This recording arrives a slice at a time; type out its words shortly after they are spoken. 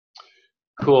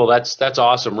Cool. That's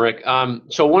awesome, Rick.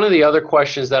 So one of the other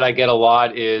questions that I get a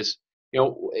lot is,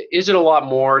 is it a lot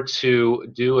more to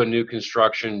do a new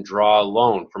construction draw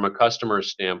loan from a customer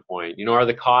standpoint? Are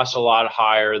the costs a lot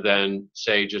higher than,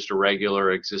 say, just a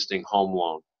regular existing home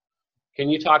loan? Can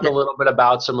you talk a Yeah. little bit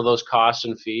about some of those costs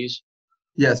and fees?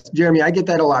 Yes, Jeremy, I get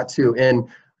that a lot too. And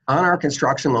on our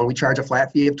construction loan, we charge a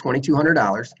flat fee of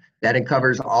 $2,200. That it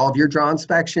covers all of your draw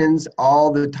inspections,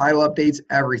 all the title updates,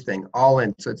 everything, all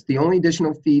in. So it's the only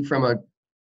additional fee from a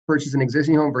purchase an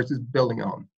existing home versus building a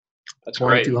home, That's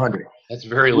great. 2,200. That's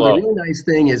very Well, the low. really nice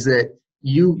thing is that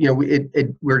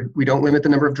we don't limit the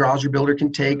number of draws your builder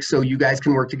can take, so you guys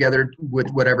can work together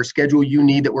with whatever schedule you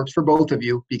need that works for both of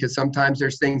you, because sometimes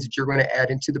there's things that you're going to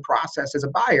add into the process as a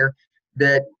buyer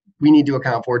that we need to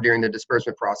account for during the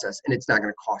disbursement process, and it's not going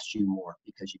to cost you more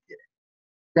because you did it.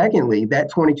 Secondly,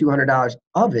 that $2,200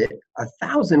 of it,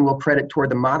 $1,000 will credit toward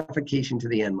the modification to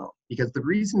the end loan, because the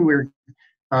reason we're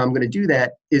going to do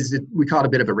that is that we call it a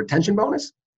bit of a retention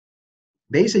bonus.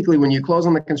 Basically, when you close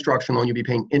on the construction loan, you'll be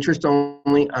paying interest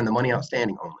only on the money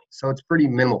outstanding only. So it's pretty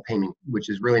minimal payment, which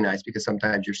is really nice because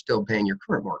sometimes you're still paying your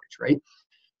current mortgage, right?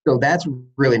 So that's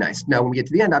really nice. Now, when we get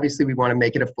to the end, obviously, we want to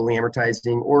make it a fully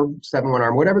amortizing or 7/1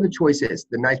 arm, whatever the choice is.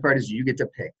 The nice part is you get to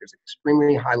pick. There's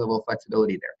extremely high level of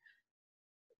flexibility there.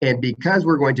 And because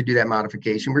we're going to do that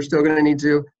modification, we're still going to need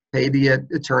to pay the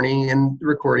attorney and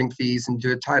recording fees and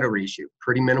do a title reissue.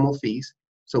 Pretty minimal fees.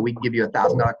 So we can give you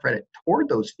 $1,000 credit toward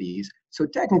those fees. So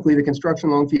technically, the construction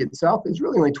loan fee itself is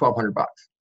really only $1,200.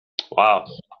 Wow,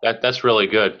 that's really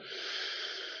good.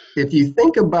 If you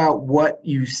think about what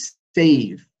you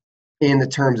save in the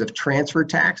terms of transfer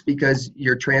tax, because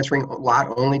you're transferring a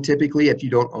lot only typically if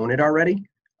you don't own it already,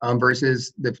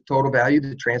 versus the total value,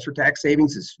 the transfer tax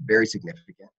savings is very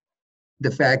significant.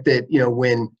 The fact that,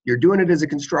 when you're doing it as a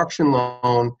construction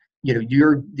loan,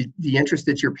 the interest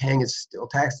that you're paying is still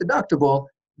tax deductible.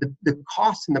 The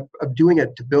cost of doing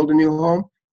it to build a new home,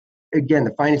 again,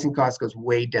 the financing cost goes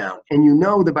way down. And you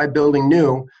know that by building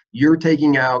new, you're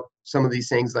taking out some of these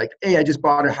things like, hey, I just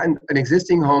bought an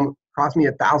existing home, cost me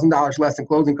 $1,000 less in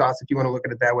closing costs if you want to look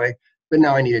at it that way, but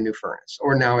now I need a new furnace,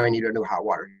 or now I need a new hot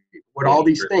water heater. What Yeah, all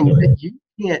these sure. things that you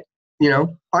can't, Yeah.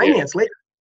 finance later.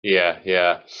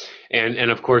 Yeah.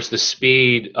 And of course, the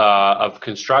speed of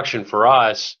construction for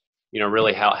us,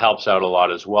 really helps out a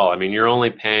lot as well. I mean, you're only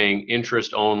paying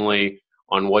interest only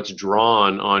on what's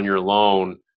drawn on your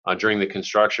loan during the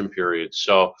construction period.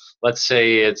 So let's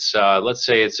say it's a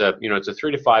it's a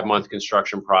 3 to 5 month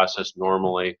construction process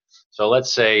normally. So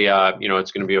let's say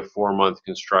it's going to be a 4 month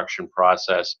construction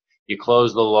process. You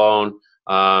close the loan.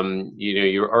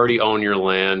 You already own your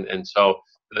land, and so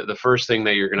the first thing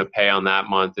that you're going to pay on that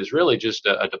month is really just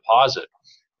a deposit.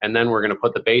 And then we're going to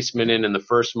put the basement in the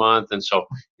first month. And so,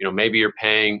 maybe you're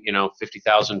paying,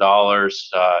 $50,000 or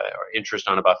interest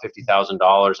on about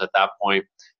 $50,000 at that point.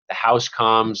 The house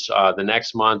comes the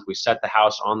next month. We set the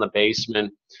house on the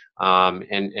basement.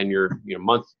 And your,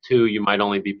 month two, you might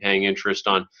only be paying interest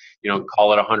on,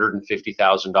 call it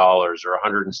 $150,000 or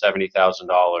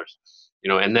 $170,000.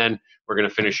 And then we're going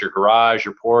to finish your garage,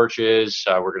 your porches.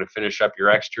 We're going to finish up your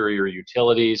exterior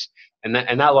utilities, and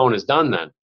that loan is done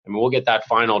then. I mean, we'll get that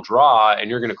final draw, and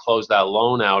you're going to close that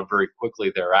loan out very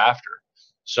quickly thereafter.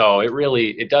 So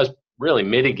it does really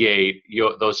mitigate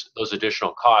those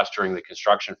additional costs during the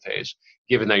construction phase,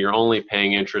 given that you're only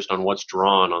paying interest on what's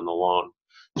drawn on the loan.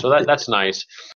 So that's nice.